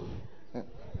 oh.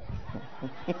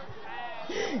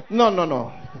 No.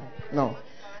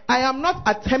 I am not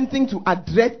attempting to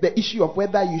address the issue of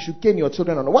whether you should cane your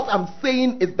children or not. What I'm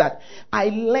saying is that I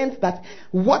learned that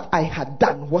what I had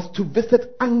done was to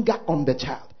visit anger on the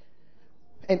child.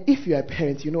 And if you're a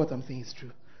parent, you know what I'm saying is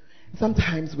true.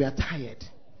 Sometimes we are tired.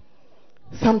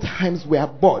 Sometimes we are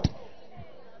bored.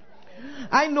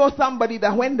 I know somebody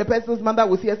that when the person's mother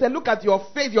was here, said, look at your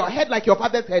face, your head like your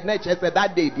father's head. And I said,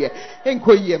 that day, dear.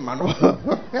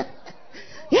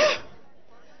 Yeah.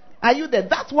 Are you there?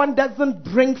 That one doesn't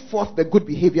bring forth the good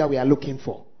behavior we are looking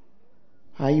for.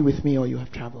 Are you with me or you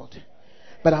have traveled?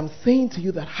 But I'm saying to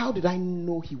you that how did I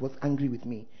know he was angry with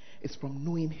me? It's from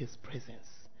knowing his presence.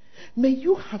 May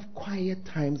you have quiet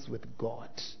times with God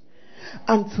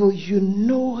until you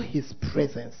know his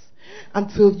presence,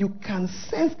 until you can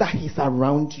sense that he's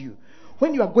around you.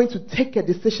 When you are going to take a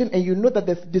decision and you know that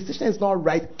the decision is not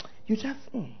right, you just,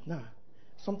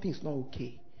 something is not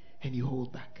okay, and you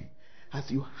hold back. As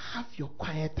you have your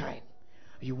quiet time,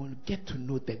 you will get to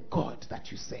know the God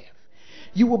that you serve.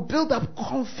 You will build up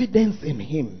confidence in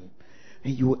him,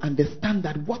 and you will understand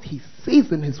that what he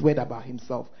says in his word about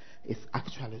himself is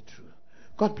actually true.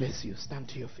 God bless you. Stand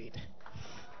to your feet.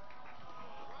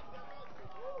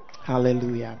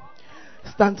 Hallelujah.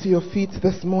 Stand to your feet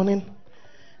this morning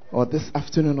or this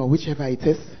afternoon or whichever it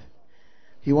is.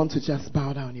 You want to just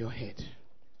bow down your head.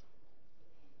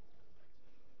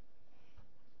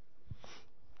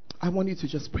 I want you to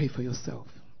just pray for yourself.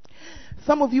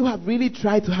 Some of you have really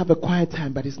tried to have a quiet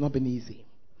time, but it's not been easy.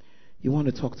 You want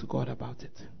to talk to God about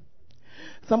it.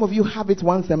 Some of you have it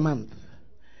once a month.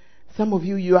 Some of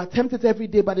you attempt it every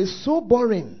day, but it's so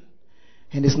boring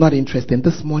and it's not interesting.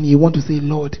 This morning you want to say,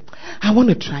 Lord, I want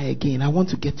to try again. I want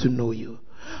to get to know you.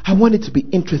 I want it to be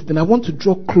interesting. I want to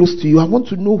draw close to you. I want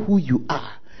to know who you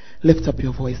are. Lift up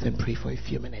your voice and pray for a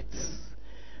few minutes.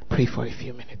 Pray for a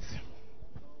few minutes.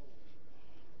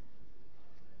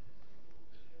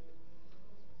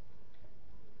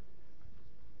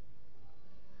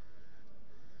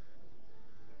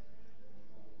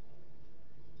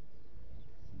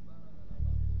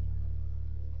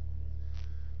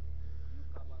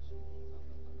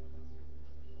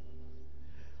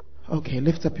 Okay,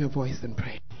 lift up your voice and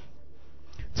pray.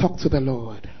 Talk to the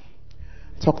Lord.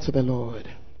 Talk to the Lord.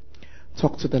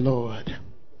 Talk to the Lord.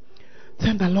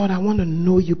 Tell the Lord, I want to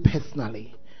know you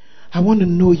personally. I want to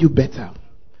know you better.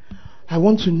 I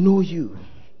want to know you.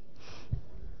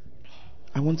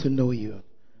 I want to know you.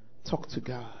 Talk to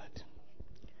God.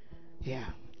 Yeah.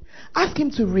 Ask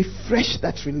him to refresh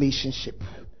that relationship.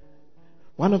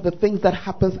 One of the things that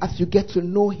happens as you get to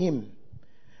know him,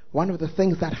 one of the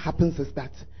things that happens is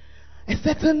that a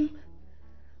certain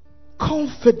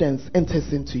confidence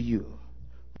enters into you.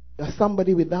 You're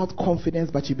somebody without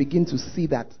confidence, but you begin to see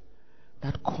that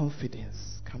confidence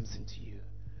comes into you.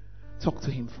 Talk to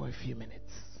him for a few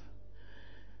minutes.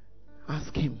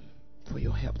 Ask him for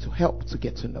your help to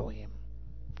get to know him.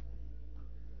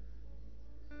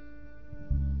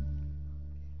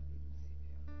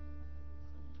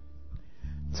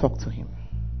 Talk to him.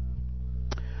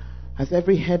 As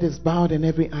every head is bowed and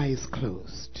every eye is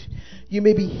closed, you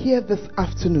may be here this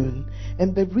afternoon,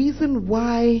 and the reason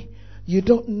why you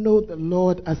don't know the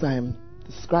Lord as I am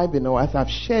describing or as I've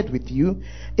shared with you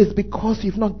is because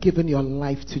you've not given your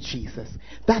life to Jesus.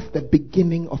 That's the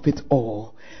beginning of it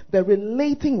all. The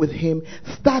relating with him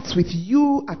starts with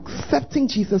you accepting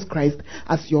Jesus Christ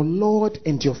as your Lord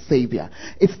and your Savior.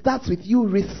 It starts with you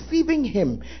receiving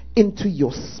him into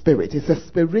your spirit. It's a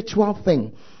spiritual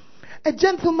thing. A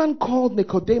gentleman called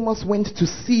Nicodemus went to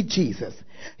see Jesus.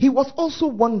 He was also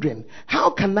wondering, how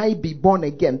can I be born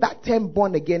again? That term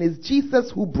born again is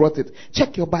Jesus who brought it.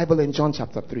 Check your Bible in John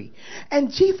chapter 3.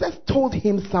 And Jesus told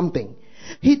him something.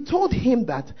 He told him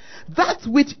that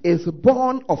which is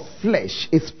born of flesh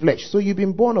is flesh. So you've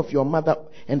been born of your mother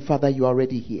and father, you're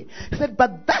already here. He said,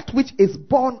 but that which is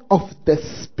born of the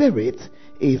Spirit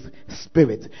is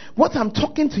spirit. What I'm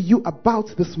talking to you about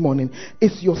this morning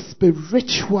is your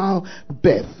spiritual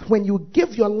birth. When you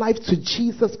give your life to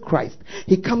Jesus Christ,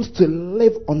 he comes to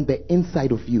live on the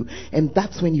inside of you, and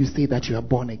that's when you say that you are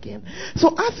born again.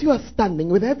 So as you are standing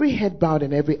with every head bowed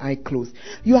and every eye closed,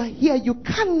 you are here, you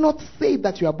cannot say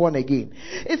that you are born again.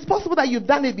 It's possible that you've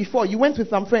done it before. You went with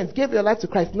some friends, gave your life to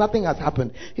Christ, nothing has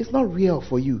happened. It's not real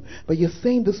for you, but you're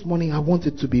saying this morning, I want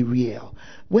it to be real.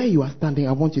 Where you are standing,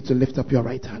 I want you to lift up your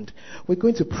right hand. We're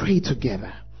going to pray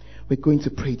together. We're going to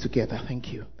pray together.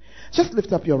 Thank you. Just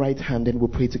lift up your right hand and we'll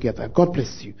pray together. God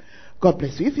bless you. God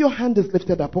bless you. If your hand is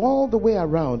lifted up all the way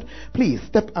around, please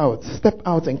step out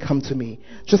and come to me.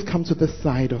 Just come to this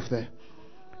side of the...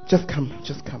 Just come.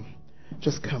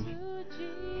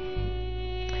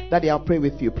 Daddy, I'll pray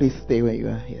with you. Please stay where you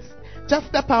are. Yes. Just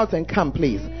step out and come,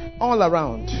 please. All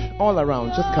around.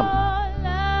 Just come.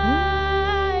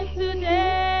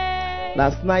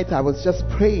 Last night I was just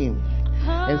praying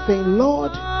and saying,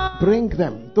 Lord, bring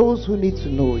them, those who need to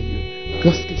know you.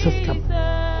 Just come.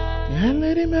 And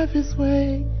let him have his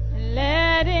way.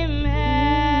 Let him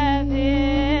have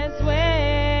his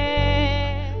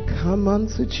way. Come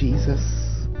unto Jesus.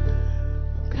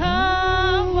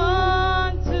 Come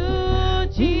unto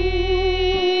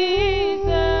Jesus.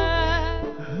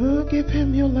 Give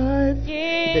him your life.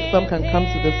 Some can come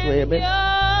to this way a bit.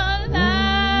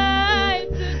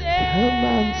 Come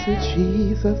on to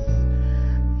Jesus.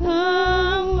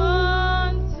 Come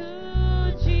on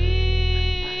to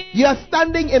Jesus. You are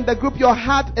standing in the group. Your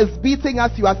heart is beating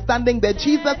as you are standing there.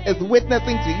 Jesus is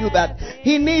witnessing to you that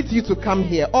he needs you to come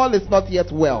here. All is not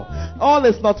yet well. All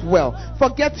is not well.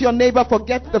 Forget your neighbor.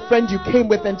 Forget the friend you came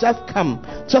with and just come.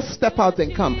 Just step out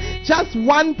and come. Just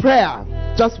one prayer.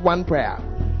 Just one prayer.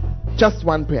 Just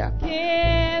one prayer.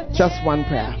 Just one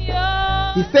prayer.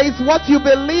 He says, what you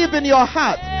believe in your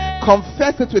heart,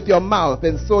 confess it with your mouth,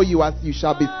 and so you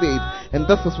shall be saved. And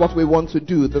this is what we want to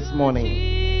do this morning.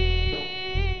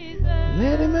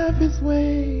 Let him have his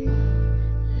way.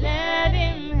 Let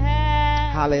him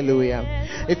have. Hallelujah.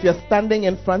 If you're standing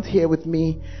in front here with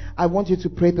me, I want you to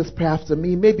pray this prayer after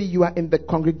me. Maybe you are in the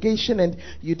congregation and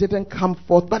you didn't come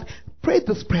forth, but pray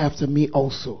this prayer after me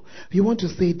also. You want to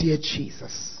say, dear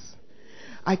Jesus,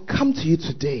 I come to you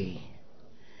today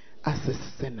as a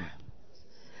sinner.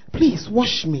 Please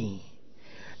wash me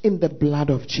in the blood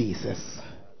of Jesus.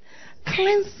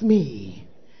 Cleanse me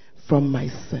from my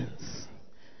sins.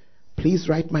 Please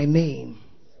write my name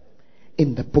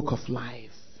in the book of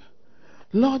life.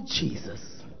 Lord Jesus,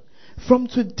 from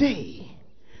today,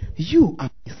 you are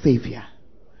my Savior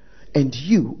and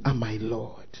you are my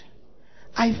Lord.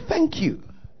 I thank you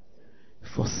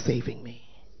for saving me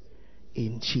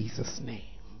in Jesus' name.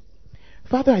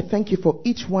 Father, I thank you for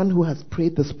each one who has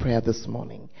prayed this prayer this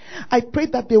morning. I pray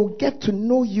that they will get to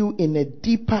know you in a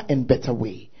deeper and better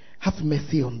way. Have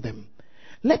mercy on them.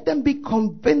 Let them be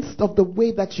convinced of the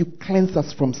way that you cleanse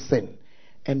us from sin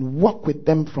and walk with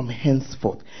them from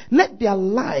henceforth. Let their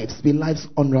lives be lives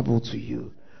honorable to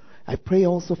you. I pray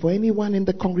also for anyone in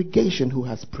the congregation who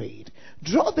has prayed.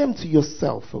 Draw them to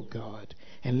yourself, O God,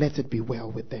 and let it be well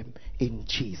with them. In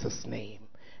Jesus' name.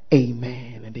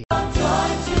 Amen and amen.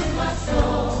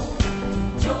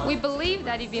 We believe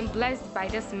that you've been blessed by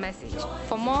this message.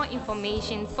 For more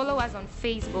information, follow us on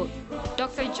Facebook,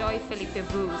 Dr. Joy Philippe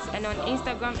Bruce, and on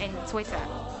Instagram and Twitter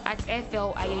at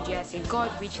FL Ayeduase. God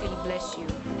richly bless you.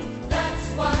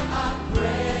 That's what I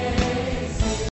pray.